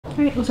All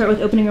right, we'll start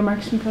with opening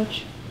remarks from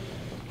Coach.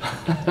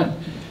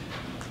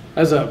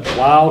 That's a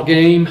wild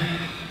game.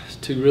 It's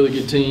two really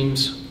good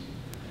teams.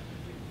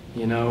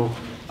 You know,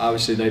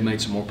 obviously they made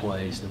some more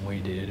plays than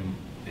we did,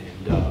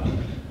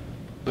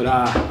 but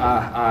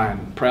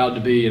I'm proud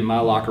to be in my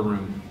locker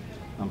room.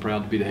 I'm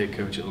proud to be the head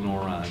coach at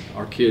Lenoir-Rhyne.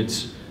 Our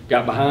kids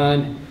got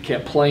behind,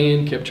 kept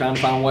playing, kept trying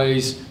to find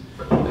ways.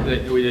 They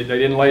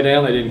didn't lay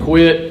down, they didn't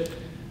quit,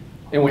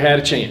 and we had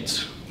a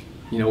chance.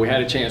 You know, we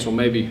had a chance. Well,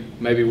 maybe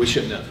we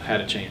shouldn't have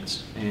had a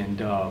chance. And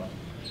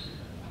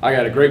I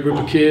got a great group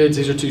of kids.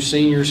 These are two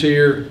seniors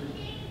here.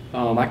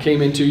 I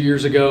came in 2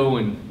 years ago,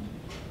 and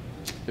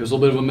it was a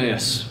little bit of a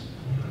mess.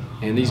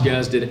 And these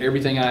guys did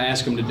everything I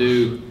asked them to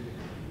do,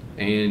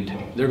 and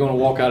they're going to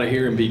walk out of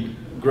here and be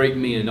great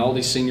men. All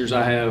these seniors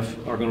I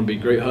have are going to be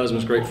great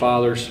husbands, great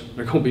fathers.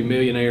 They're going to be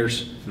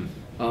millionaires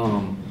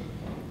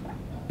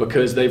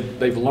because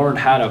they've learned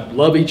how to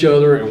love each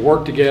other and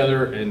work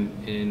together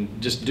and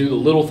just do the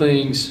little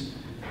things.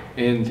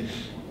 And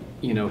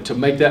you know, to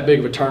make that big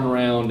of a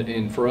turnaround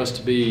and for us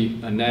to be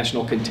a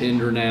national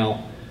contender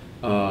now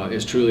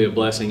is truly a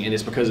blessing, and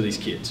it's because of these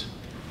kids.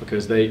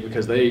 Because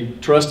they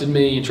trusted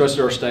me and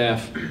trusted our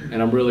staff,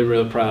 and I'm really,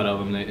 really proud of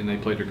them, and they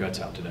played their guts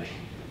out today.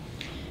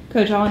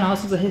 Coach, all in all,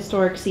 this was a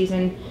historic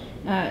season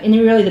in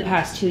really the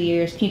past 2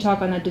 years. Can you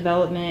talk on the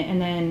development,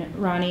 and then,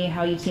 Ronnie,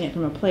 how you've seen it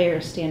from a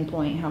player's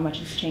standpoint, how much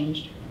has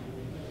changed?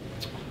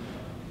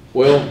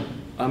 Well,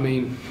 I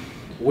mean,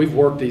 we've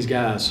worked these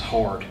guys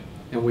hard,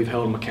 and we've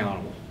held them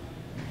accountable.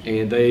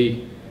 And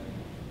we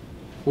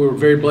were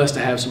very blessed to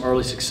have some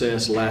early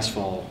success last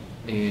fall,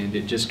 and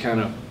it just kind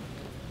of,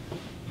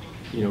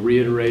 you know,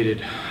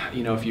 reiterated,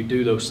 you know, if you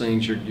do those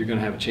things, you're going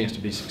to have a chance to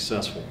be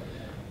successful.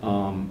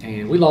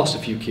 And we lost a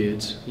few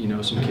kids, you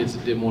know, some kids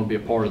that didn't want to be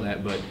a part of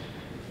that, but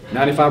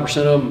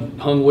 95% of them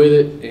hung with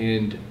it,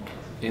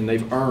 and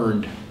they've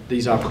earned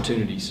these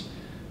opportunities.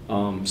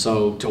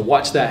 So to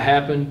watch that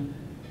happen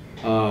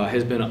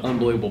has been an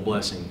unbelievable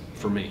blessing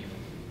for me.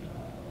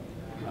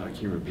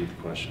 Can you repeat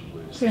the question,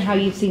 please? So how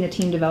you've seen the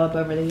team develop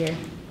over the year.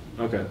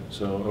 Okay,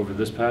 so over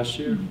this past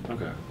year?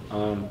 Okay.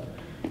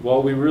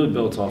 Well, we really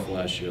built off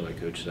last year, like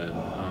Coach said.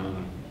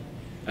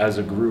 As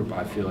a group,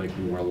 I feel like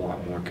we were a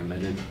lot more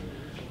committed.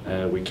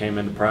 We came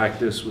into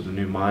practice with a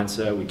new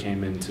mindset. We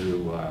came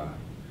into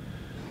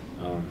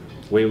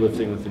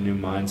weightlifting with a new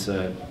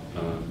mindset,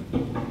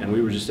 and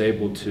we were just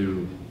able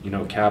to, you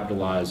know,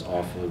 capitalize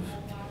off of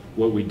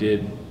what we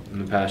did in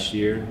the past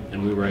year,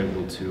 and we were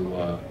able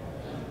to.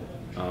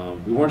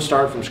 We weren't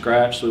starting from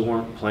scratch, so we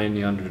weren't playing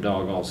the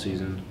underdog all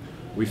season.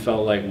 We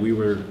felt like we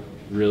were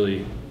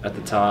really at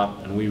the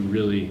top, and we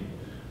really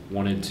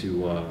wanted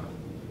to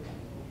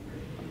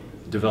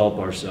develop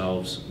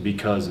ourselves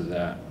because of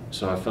that.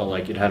 So I felt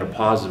like it had a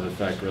positive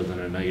effect rather than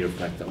a negative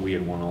effect that we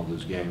had won all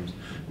those games.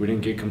 We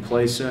didn't get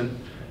complacent,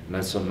 and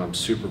that's something I'm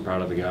super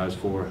proud of the guys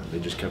for. They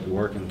just kept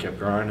working, kept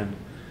grinding,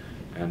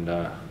 and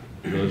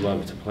really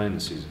loved to play in the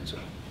season. So.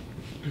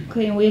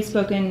 Clayton, we had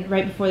spoken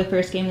right before the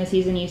first game of the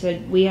season. You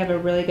said we have a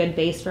really good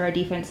base for our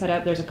defense set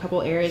up. There's a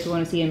couple areas we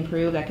want to see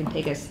improve that can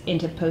take us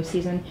into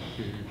postseason.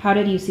 How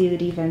did you see the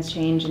defense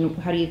change, and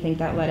how do you think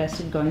that led us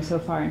to going so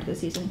far into the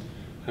season?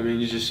 I mean,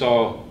 you just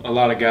saw a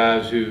lot of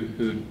guys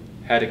who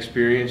had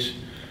experience.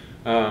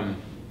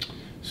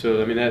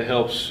 So I mean that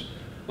helps,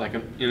 like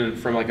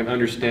from like an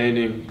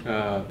understanding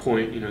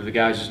point. You know, the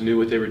guys just knew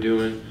what they were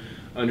doing,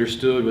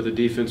 understood what the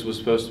defense was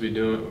supposed to be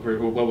doing, or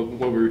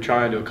what we were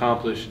trying to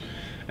accomplish.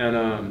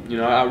 And you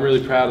know, I'm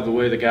really proud of the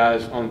way the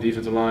guys on the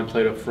defensive line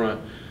played up front.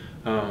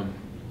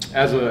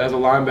 As a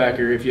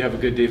linebacker, if you have a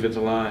good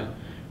defensive line,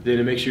 then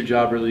it makes your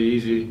job really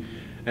easy.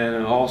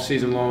 And all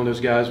season long, those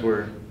guys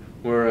were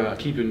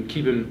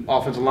keeping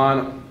offensive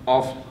linemen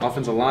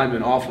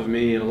off of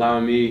me and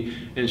allowing me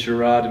and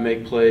Sherrod to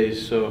make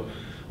plays. So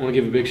I want to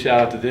give a big shout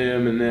out to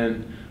them. And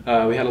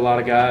then we had a lot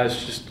of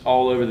guys just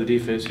all over the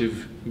defense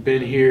who've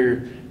been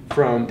here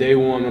from day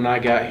one when I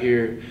got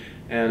here,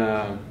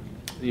 and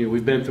you know,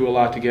 we've been through a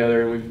lot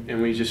together.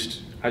 And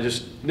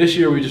this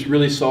year we just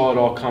really saw it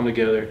all come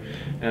together,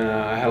 and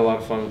I had a lot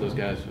of fun with those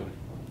guys.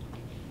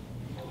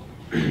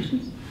 So.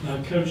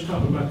 Coach,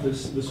 talk about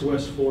this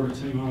West Florida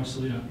team.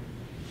 Obviously, a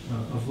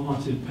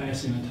vaunted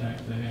passing attack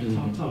they had.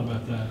 Talk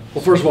about that.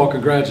 Well, first of all,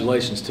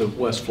 congratulations to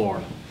West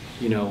Florida.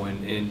 You know,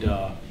 and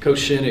Coach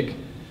Shinnick,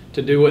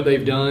 to do what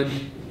they've done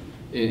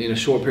in a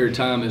short period of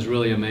time is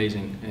really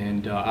amazing.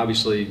 And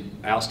obviously,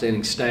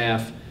 outstanding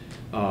staff.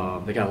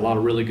 They got a lot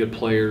of really good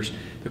players.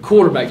 The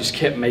quarterback just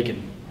kept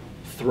making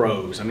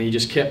throws. I mean, he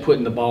just kept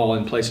putting the ball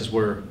in places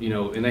where, you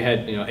know, and they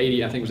had, you know,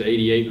 80. I think it was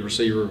 88. The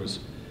receiver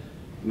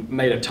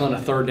made a ton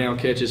of third down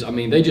catches. I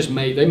mean, they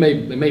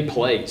made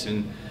plays,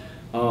 and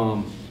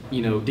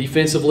you know,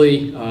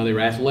 defensively they were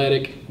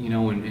athletic, you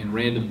know, and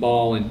ran the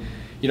ball. And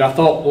you know, I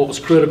thought what was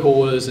critical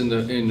was in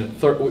the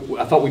third.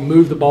 I thought we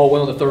moved the ball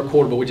well in the third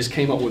quarter, but we just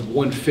came up with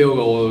one field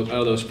goal out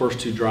of those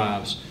first two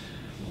drives.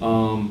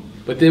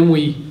 But then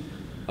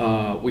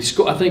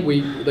I think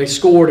they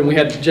scored, and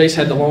Jace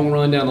had the long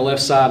run down the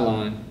left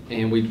sideline,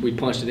 and we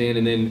punched it in,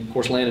 and then of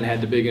course Landon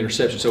had the big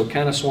interception, so it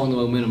kind of swung the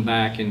momentum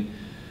back. And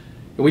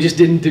we just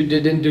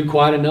didn't do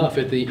quite enough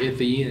at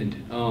the end.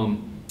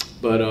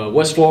 But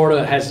West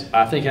Florida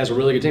I think has a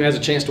really good team. Has a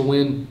chance to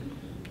win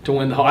the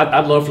whole.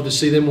 I'd love to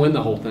see them win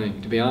the whole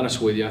thing. To be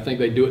honest with you, I think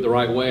they do it the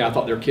right way. I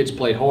thought their kids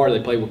played hard. They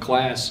played with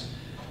class.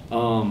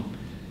 And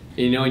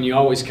you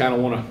always kind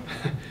of want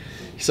to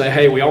say,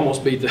 hey, we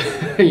almost beat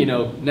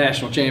the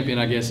national champion.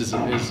 I guess is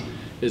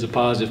a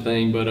positive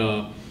thing. But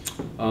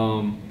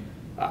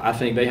I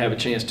think they have a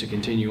chance to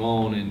continue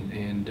on,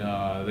 and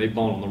they've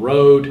gone on the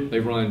road.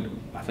 They've run,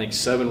 I think,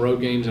 7 road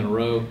games in a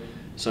row.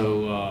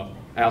 So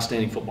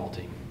outstanding football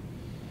team.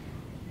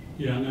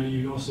 Yeah, I know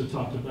you also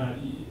talked about,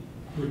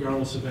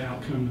 regardless of the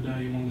outcome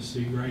today, you want to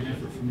see great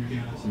effort from your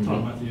guys.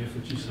 Talk about the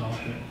effort you saw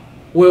there.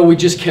 Well, we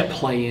just kept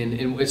playing,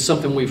 and it's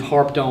something we've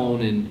harped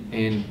on,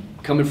 and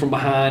coming from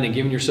behind and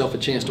giving yourself a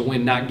chance to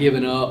win, not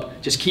giving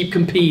up. Just keep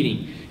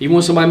competing. Even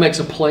when somebody makes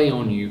a play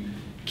on you,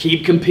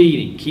 keep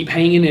competing, keep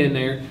hanging in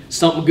there.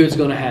 Something good's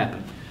going to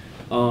happen.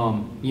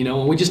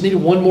 And we just needed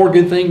one more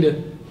good thing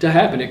to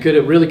happen. It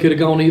really could have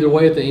gone either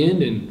way at the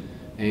end,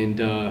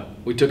 and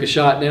we took a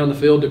shot down the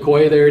field to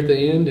Quay there at the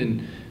end,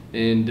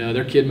 and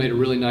their kid made a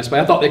really nice play.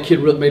 I thought that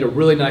kid made a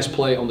really nice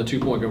play on the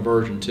 2-point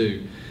conversion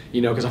too.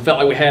 Because I felt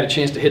like we had a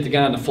chance to hit the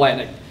guy in the flat.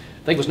 And I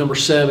think it was number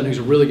 7, who's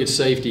a really good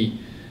safety.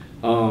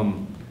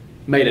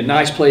 Made a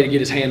nice play to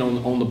get his hand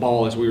on the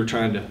ball as we were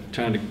trying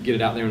to get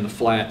it out there in the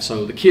flat.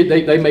 So the kid,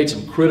 they made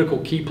some critical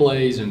key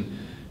plays, and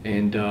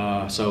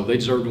so they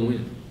deserve to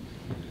win.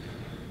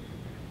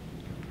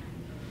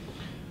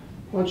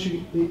 Why don't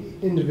you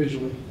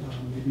individually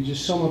maybe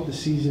just sum up the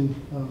season?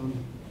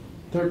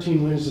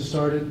 13 wins to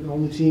start it, the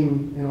only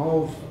team in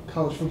all of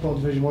college football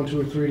Division 1,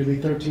 2, or 3 to be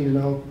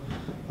 13-0.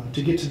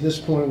 To get to this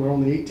point where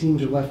only 8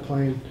 teams are left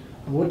playing,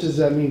 what does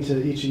that mean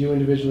to each of you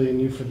individually and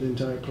you for the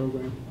entire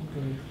program?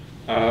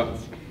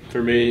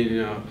 For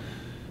me,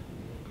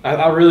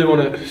 I really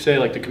want to say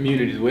like the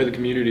community, the way the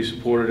community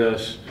supported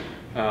us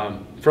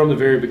from the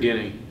very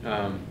beginning.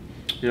 I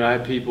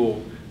had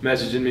people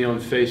messaging me on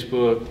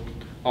Facebook,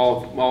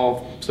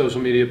 all social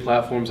media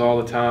platforms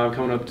all the time,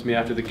 coming up to me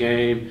after the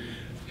game,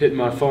 hitting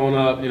my phone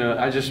up.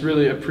 I just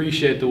really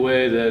appreciate the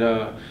way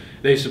that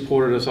they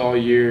supported us all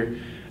year.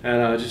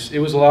 And it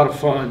was a lot of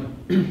fun.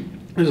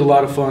 It was a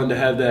lot of fun to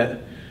have that,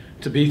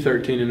 to be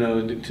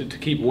 13-0, to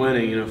keep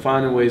winning.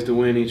 Finding ways to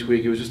win each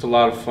week. It was just a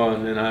lot of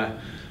fun, and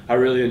I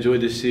really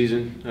enjoyed this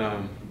season.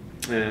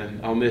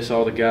 And I'll miss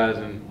all the guys,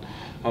 and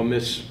I'll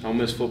miss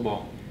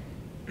football.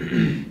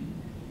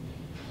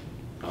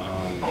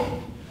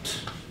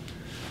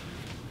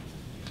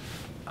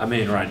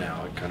 Right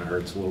now it kind of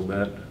hurts a little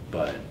bit,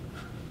 but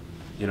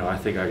I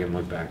think I can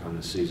look back on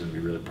this season and be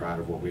really proud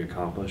of what we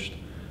accomplished.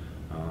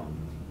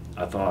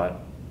 I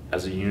thought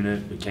as a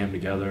unit we came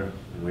together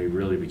and we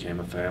really became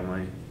a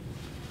family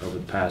over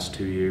the past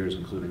 2 years,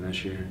 including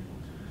this year.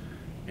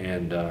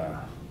 And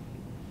I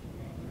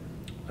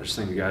just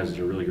think the guys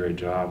did a really great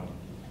job.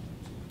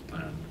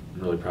 I'm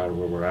really proud of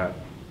where we're at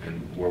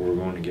and where we're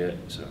going to get.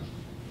 So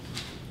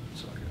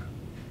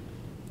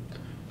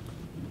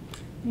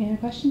Any other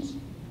questions?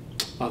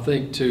 I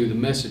think too, the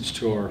message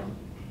to our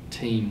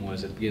team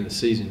was at the beginning of the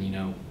season,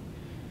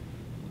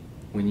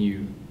 when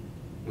you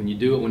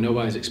do it when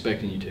nobody's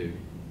expecting you to,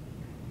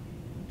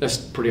 that's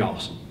pretty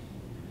awesome.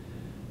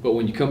 But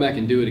when you come back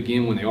and do it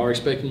again when they are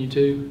expecting you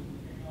to,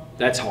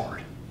 that's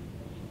hard.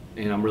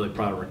 And I'm really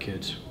proud of our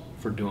kids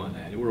for doing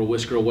that. We're a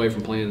whisker away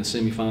from playing in the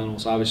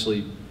semifinals.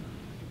 Obviously,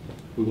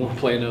 we want to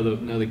play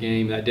another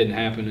game. That didn't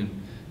happen,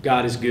 and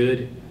God is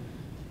good,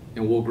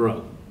 and we'll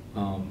grow.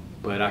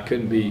 But I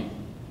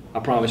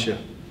promise you,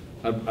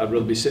 I'd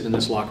rather be sitting in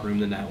this locker room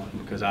than that one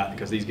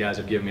because these guys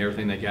have given me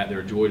everything they got. They're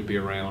a joy to be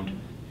around,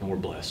 and we're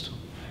blessed.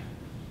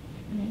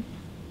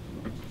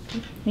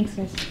 Thanks,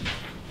 guys.